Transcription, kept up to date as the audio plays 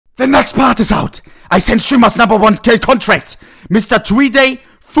The next part is out. I sent streamers #1 kill contracts. Mr. 3Day,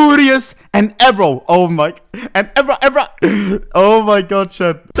 Furious, and Arrow. Oh my... And Arrow. Oh my god,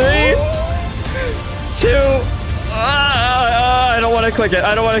 chat. 3, 2... I don't want to click it.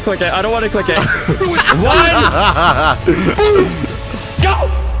 I don't want to click it. I don't want to click it. 1. Go!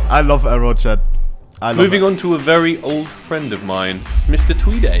 I love Arrow, chat. Moving on to a very old friend of mine, Mr.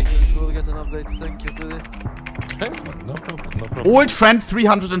 Tweeday. We'll get an update. Thank you, Tweeday. Thanks, man. No problem. Old friend,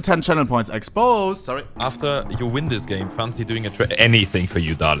 310 channel points exposed. Sorry. After you win this game, fancy doing a trade. Anything for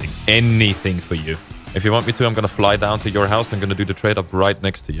you, darling. Anything for you. If you want me to, I'm gonna fly down to your house. I'm gonna do the trade up right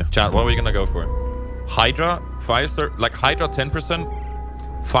next to you. Chat, what are we gonna go for? Hydra, Fire Serpent, like Hydra 10%,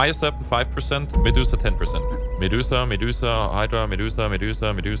 Fire Serpent 5%, Medusa 10%. Medusa, Hydra, Medusa.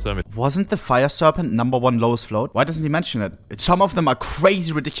 Wasn't the Fire Serpent #1 lowest float? Why doesn't he mention it? Some of them are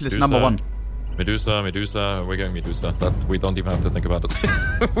crazy, ridiculous #1. Medusa, we're going Medusa. That we don't even have to think about it.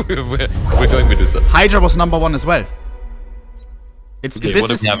 we're going Medusa. Hydra was #1 as well. It's Okay, this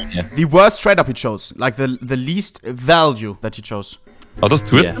what is do we have here? the worst trade up he chose. Like the least value that he chose. Oh, that's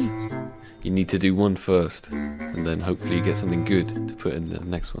two. Yes. You need to do one first, and then hopefully you get something good to put in the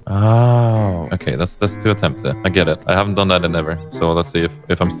next one. Oh, okay. That's 2 attempts. I get it. I haven't done that in ever. So let's see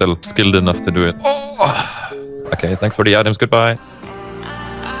if I'm still skilled enough to do it. Oh. Okay, thanks for the items. Goodbye.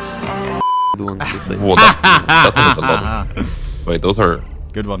 The ones to say. Whoa, that one is a lot. Wait, those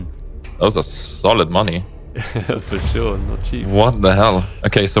are solid money. For sure, not cheap. What the hell?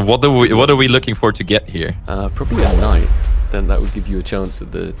 Okay, so what are we looking for to get here? Probably a knight. Then that would give you a chance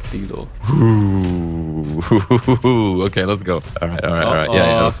at the D-Law. Ooh. Okay, let's go. All right.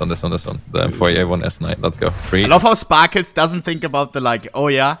 Yeah, this one. The M4A1S Knight. Let's go. Free. I love how Sparkles doesn't think about the like, oh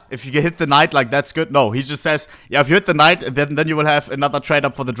yeah, if you hit the knight, like that's good. No, he just says, yeah, if you hit the knight, then you will have another trade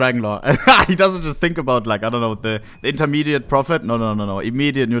up for the Dragon Law. He doesn't just think about like, I don't know, the intermediate profit. No.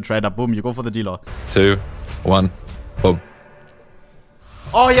 Immediate new trade up. Boom, you go for the D-Law. 2, 1, boom.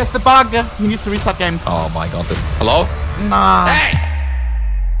 Oh yes, the bug. He needs to restart game. Oh my god, this. Hello? Nah. Hey!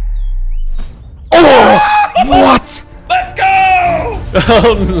 Oh! What? Let's go!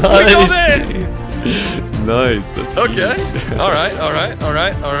 Oh, nice. We got it! Nice. That's Okay. All right.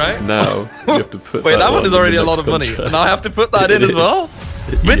 Now you have to put. Wait, that one is already a lot of money. And I have to put that in as well?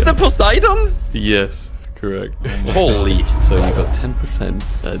 With the Poseidon? Yes, correct. Holy. So you got 10%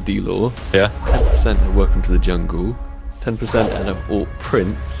 D-Law. Yeah. 10% of Welcome to the Jungle. 10% and of Alt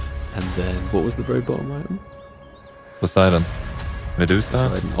Prince. And then what was the very bottom item? Poseidon. Medusa?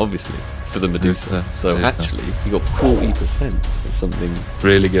 Poseidon, obviously, for the Medusa. So Medusa. actually, you got 40%. That's something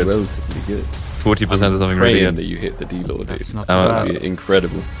Really good. relatively good. 40% is something really Praying good. that you hit the D-Law, dude. That's not That would be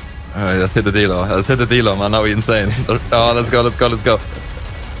incredible. Alright, let's hit the D-Law. Let's hit the D-Law, man. Now we're insane. Oh, let's go.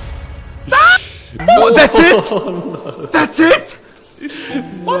 Oh, that's it? No. That's it?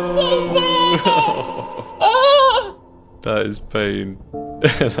 That is pain.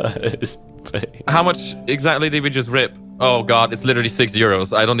 That is pain. How much exactly did we just rip? Oh god, it's literally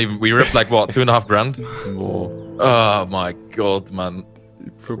 €6. I don't even. We ripped like what, 2.5 grand? More. Oh my god, man.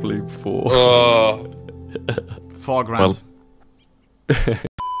 Probably 4. Oh. 4 grand. Well.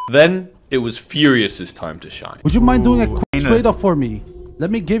 Then it was Furious's time to shine. Would you mind doing a quick trade up for me?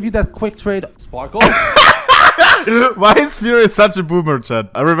 Let me give you that quick trade. Sparkle. Why is Furious such a boomer, chat?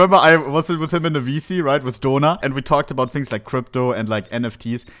 I remember I was with him in a VC, right, with Dona, and we talked about things like crypto and like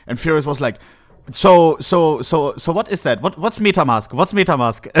NFTs, and Furious was like, so what is that? What's MetaMask? What's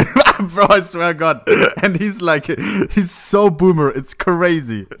MetaMask? Bro, I swear God. And he's like, he's so boomer, it's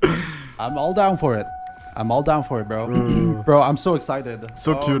crazy. I'm all down for it. Bro. Bro, I'm so excited.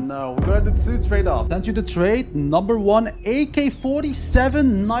 So cute. No, we're gonna do 2 trade off. Send you the trade. #1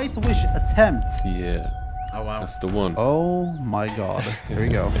 AK-47 Nightwish attempt. Yeah. Oh wow. That's the one. Oh my god. Here we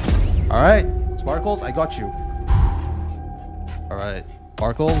go. All right, Sparkles, I got you. All right,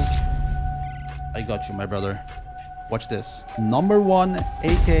 Sparkles, I got you, my brother. Watch this. #1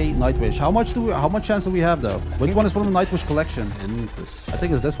 AK Nightwish. How much chance do we have though? Which one is from the Nightwish collection? I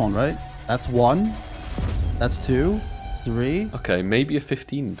think it's this one, right? That's 1. That's 2, 3. Okay, maybe a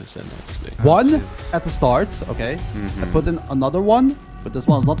 15% actually. 1 at the start. Okay. I put in another one, but this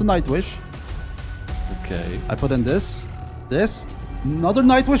one's not the Nightwish. Okay. I put in this, another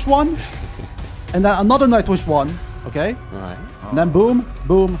Nightwish one, and then another Nightwish one. Okay. Right. And then boom,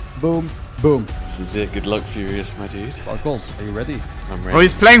 boom, boom, boom. This is it. Good luck, Furious, my dude. Sparkles, are you ready? I'm ready. Oh,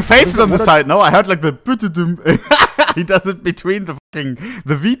 he's playing faces on the side. No, I heard like the he does it between the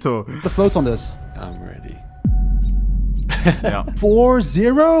veto. The floats on this. I'm ready. Yeah. 4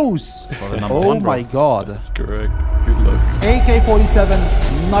 zeros. For the #1, Oh bro. my god. That's correct. Good luck. AK-47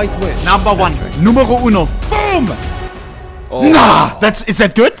 Nightwish. #1. Numero 1. Boom! Oh, Nah, is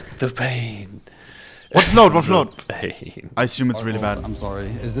that good? the pain. What float? What float? Pain. I assume it's really bad. I'm sorry.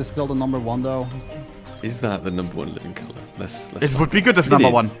 Is this still the number 1 though? Is that the number 1 living color? Let's It would be good if It number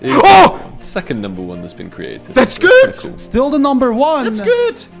is. 1. It is Oh! number one. Second number 1 that's been created. That's pretty good! Still the number 1. That's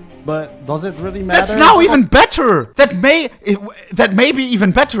good! But does it really matter? That's now even better! That may be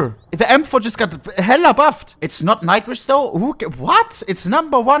even better. The M4 just got hella buffed. It's not Nightwish though? What? It's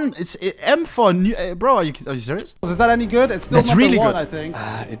number 1. It's M4. Bro, are you serious? Is that any good? It's still That's number really 1, good. I think.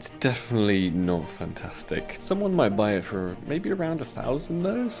 It's definitely not fantastic. Someone might buy it for maybe around 1,000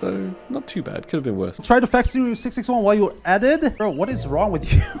 though, so not too bad. Could have been worse. Try to fax you 661 while you're at it? Bro, what is wrong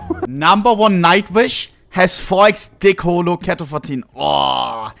with you? Number 1 Nightwish has 4x dick holo Keto 14.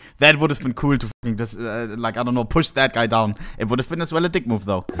 Oh, that would have been cool to fucking just, like, I don't know, push that guy down. It would have been as well a dick move,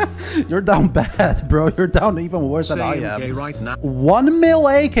 though. You're down bad, bro. You're down even worse than I am. right now. 1 mil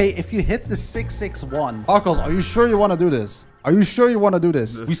AK if you hit the 661. Arcos, are you sure you want to do this? Are you sure you want to do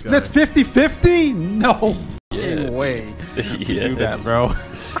this? We split 50-50? No fucking way. Yeah. Do that, bro.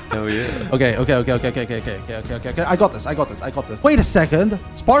 Hell yeah. Okay. I got this. Wait a second.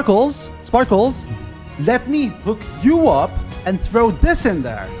 Sparkles. Let me hook you up and throw this in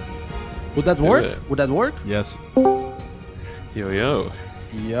there. Would that work? it. Would that work? Yes. Yo.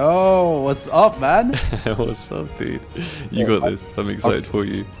 Yo, what's up, man? What's up, dude? You got this. I'm excited for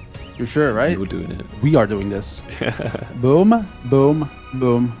you. You're sure, right? You're doing it. We are doing this. Boom, boom,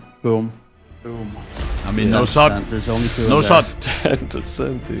 boom, boom, boom. I mean, no shot. There's only 2 No in shot.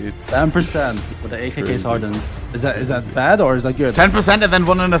 10%, dude. 10% with the AK Crazy. case hardened. Is that bad or is that good? 10% and then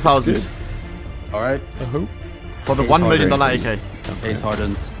 1 in 1,000. Good. All right. I hope. For the Case $1 million hardened. AK. Case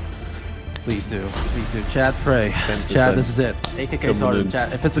hardened. Please do. Chat, pray. 10%. Chat, this is it. AK case Come on hardened. in.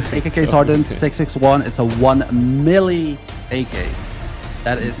 Chat. If it's an AK case hardened 661, it's a 1 milli AK.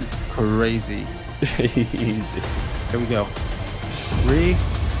 That is crazy. Easy. Here we go. 3,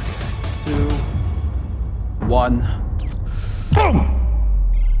 2, 1.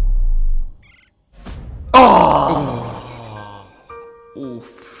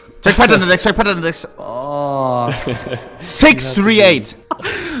 Oof. Check pattern index. Oh, 638.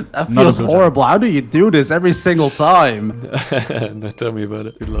 that Not a feels good horrible. How do you do this every single time? No, tell me about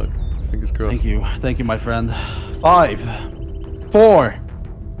it. Good luck. Fingers crossed. Thank you, my friend. 5, 4,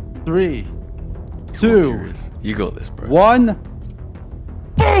 3, 2, You got this, bro. 1.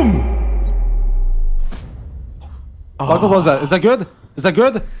 Boom! What was that? Is that good? Is that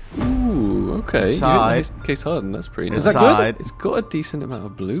good? Ooh, okay. Side. You hit case hardened. That's pretty nice. Is that Side. good? It's got a decent amount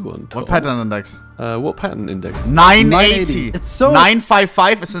of blue on top. What pattern index? What pattern index? 980. It's so-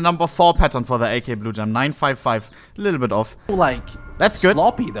 955 is the number 4 pattern for the AK Blue Jam. 955. A little bit off. Like, That's good.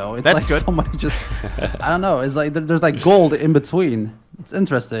 sloppy though. It's That's like good. somebody just, I don't know. It's like there's like gold in between. It's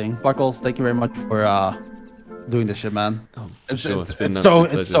interesting. Sparkles, thank you very much for doing this shit, man. For sure. It's been an so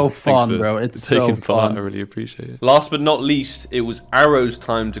absolute it's so pleasure. Thanks fun, for bro. It's so taking part. fun. I really appreciate it. Last but not least, it was Arrow's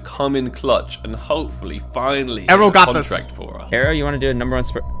time to come in clutch and hopefully, finally, Arrow get a got this. contract for us. Arrow, you want to do a number 1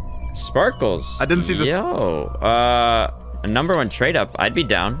 Sparkles? I didn't see this. Yo, a number 1 trade up. I'd be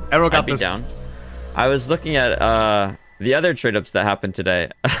down. Arrow got I'd be this. down. I was looking at the other trade ups that happened today.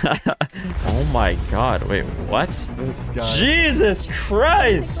 Oh my god! Wait, what? This guy. Jesus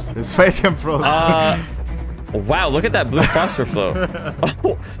Christ! His face cam froze. Wow! Look at that blue phosphor flow.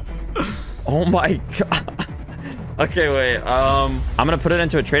 Oh my god. Okay, wait. I'm gonna put it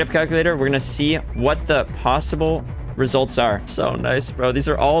into a trade up calculator. We're gonna see what the possible results are. So nice, bro. These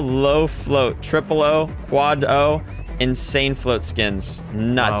are all low float, triple O, quad O, insane float skins.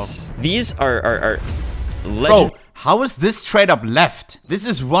 Nuts. Wow. These are Bro, legend. how is this trade up left? This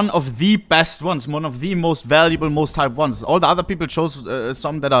is one of the best ones, one of the most valuable, most hyped ones. All the other people chose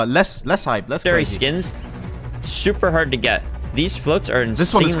some that are less hyped, less Legendary crazy. skins, super hard to get. These floats are insanely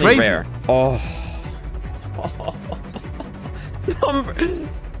This one is crazy. rare. Oh.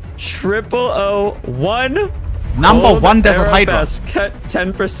 Triple O 1. Number Old 1 Desert Arrow Hydra. Best. Cut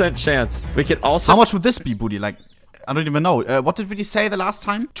 10% chance. We could also. How much would this be, Booty? Like, I don't even know. What did we say the last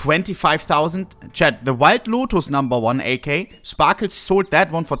time? 25,000. Chat, the Wild Lotus number 1 AK. Sparkles sold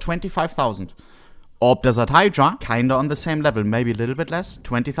that one for 25,000. Orb Desert Hydra, kinda on the same level. Maybe a little bit less.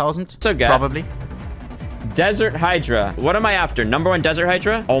 20,000. So good. Probably. Desert Hydra. What am I after? Number 1 Desert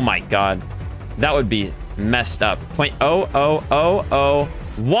Hydra? Oh my god. That would be messed up.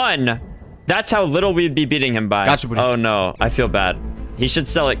 0.00001. That's how little we'd be beating him by. Gotcha, buddy. Oh no, I feel bad. He should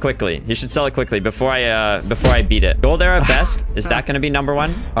sell it quickly. He should sell it quickly before I beat it. Gold Era Best. Is that going to be number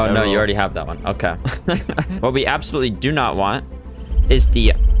 1? Oh no, you already have that one. Okay. What we absolutely do not want is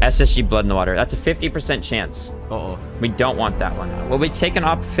the SSG Blood in the Water. That's a 50% chance. Uh-oh. We don't want that one. Will we take an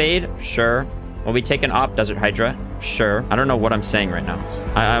op Fade? Sure. Will we take an op Desert Hydra? Sure. I don't know what I'm saying right now.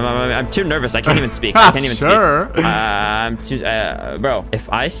 I'm too nervous. I can't even speak. I can't even Sure. speak. I'm too... bro, if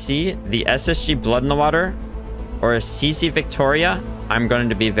I see the SSG Blood in the Water or a CC Victoria, I'm going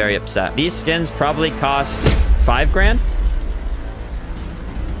to be very upset. These skins probably cost 5 grand.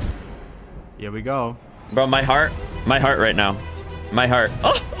 Here we go. Bro, my heart right now. My heart.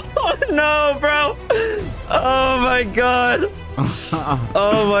 Oh no, bro. Oh my god.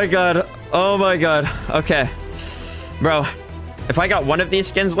 Oh my god. Oh my god. Okay. Bro, if I got one of these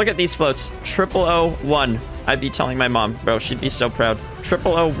skins, look at these floats. 0001. I'd be telling my mom, bro. She'd be so proud.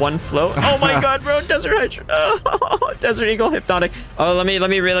 0001 float. Oh my god, bro. Desert Hydra. Oh, Desert Eagle Hypnotic. Oh, let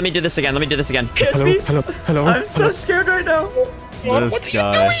me do this again. Let me do this again. PSP. Hello. I'm so scared right now. This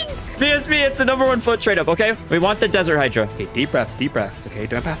guy. PSP, it's the #1 float trade up, okay? We want the Desert Hydra. Okay, deep breaths, okay?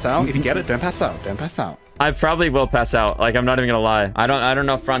 Don't pass out. If you get it, don't pass out. Don't pass out. I probably will pass out. Like, I'm not even gonna lie. I don't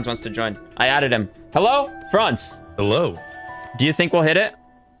know if Franz wants to join. I added him. Hello? Franz. Hello. Do you think we'll hit it?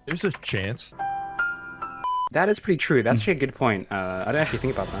 There's a chance. That is pretty true. That's actually a good point. I didn't actually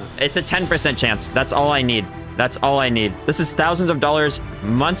think about that. It's a 10% chance. That's all I need. That's all I need. This is thousands of dollars,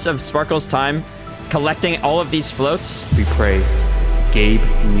 months of Sparkle's time, collecting all of these floats. We pray. Gabe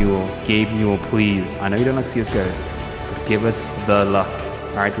Newell. Gabe Newell, please. I know you don't like CSGO, but give us the luck.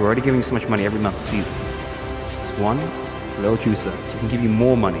 All right, we're already giving you so much money every month. Please. Just one little juicer so we can give you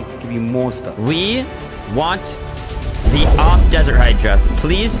more money, give you more stuff. We want the Op Desert Hydra.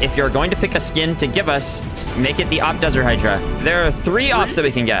 Please, if you're going to pick a skin to give us, make it the Op Desert Hydra. There are 3 ops that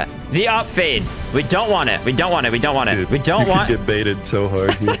we can get. The Op Fade. We don't want it. We don't want it. We don't want it. We don't want... You get baited so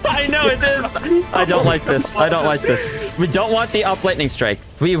hard. I know it is. I don't like this. I don't like this. We don't want the Op Lightning Strike.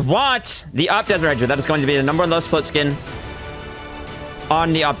 We want the Op Desert Hydra. That is going to be the #1 lowest float skin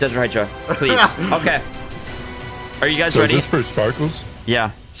on the Op Desert Hydra. Please. Okay. Are you guys ready? Is this for Sparkles?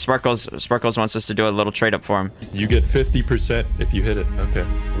 Yeah. Sparkles wants us to do a little trade up for him. You get 50% if you hit it. Okay.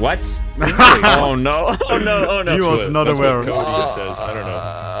 What? Oh no. Oh no. Oh no. He was not That's aware. what Cody just says. I don't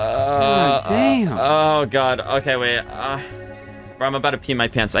know. Damn. Oh god. Okay, wait. Bro, I'm about to pee my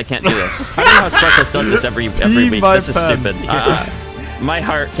pants. I can't do this. I don't know how Sparkles does this every week. This is stupid. My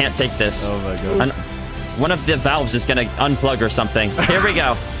heart can't take this. Oh my god. One of the valves is gonna unplug or something. Here we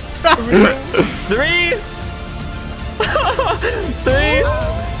go. 3,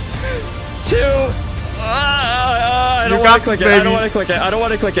 2. I don't want to click it. I don't want to click it. I don't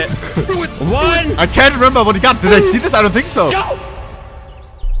want to click it. 1. I can't remember what he got. Did I see this? I don't think so. Go!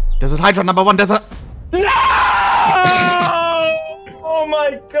 Desert Hydra #1. Desert. No! Oh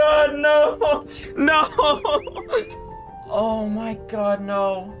my god, no! No! Oh my god,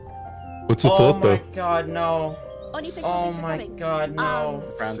 no! What's the fault, though? Oh my god, no! Oh my god, no!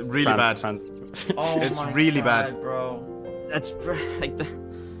 It's really bad. Oh It's my really god, bad. bro. That's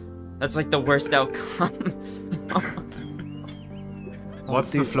like the worst outcome.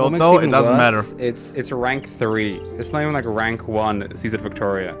 What's the Dude, float what though? makes It doesn't worse, matter. It's rank 3. It's not even like rank 1 Season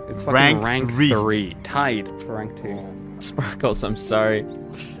Victoria. It's fucking Rank rank 3. 3. Tied for rank 2. Sparkles, I'm sorry.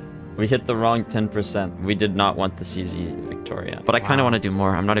 We hit the wrong 10%. We did not want the CZ Victoria. But I kind of want to do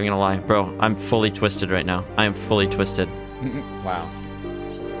more. I'm not even gonna lie. Bro, I'm fully twisted right now. I am fully twisted. Wow.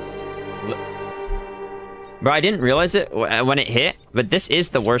 Bro, I didn't realize it when it hit, but this is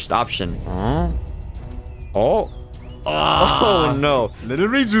the worst option. Oh no. Little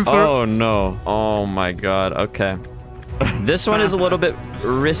rejuicer. Oh no. Oh my god. Okay. This one is a little bit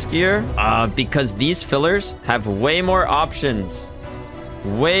riskier because these fillers have way more options.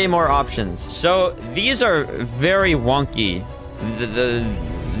 Way more options. So these are very wonky.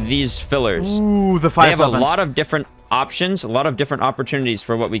 These fillers. Ooh, the fire They have a weapons. lot of different options, a lot of different opportunities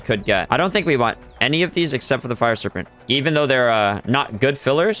for what we could get. I don't think we want any of these except for the Fire Serpent. Even though they're not good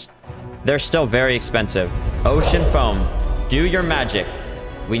fillers, they're still very expensive. Ocean Foam, do your magic.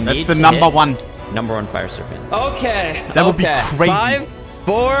 We need That's the to #1. hit #1 Fire Serpent. Okay. That would be crazy. 5,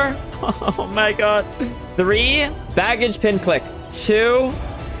 4, oh my god. 3, baggage pin click. 2,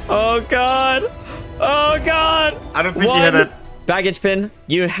 oh god. Oh god. I don't think 1, he hit it. baggage pin.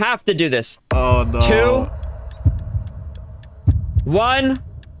 You have to do this. Oh no. 2, 1.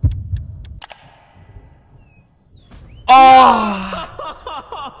 Oh!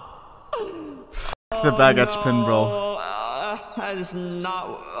 The baggage pin, bro. That is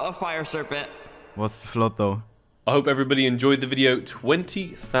not a Fire Serpent. What's the float though? I hope everybody enjoyed the video.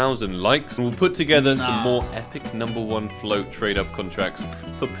 20,000 likes, and we'll put together some more epic #1 float trade up contracts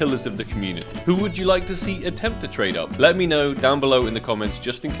for pillars of the community. Who would you like to see attempt to trade up? Let me know down below in the comments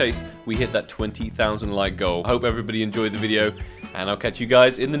just in case we hit that 20,000 like goal. I hope everybody enjoyed the video, and I'll catch you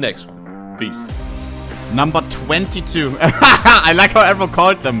guys in the next one. Peace. Number 22. I like how everyone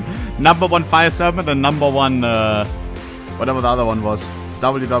called them. Number 1 Fire Serpent and number 1, whatever the other one was.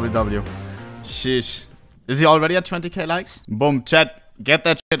 WWW. Sheesh. Is he already at 20k likes? Boom, chat. Get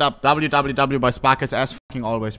that shit up. WWW by Sparkles as fucking always.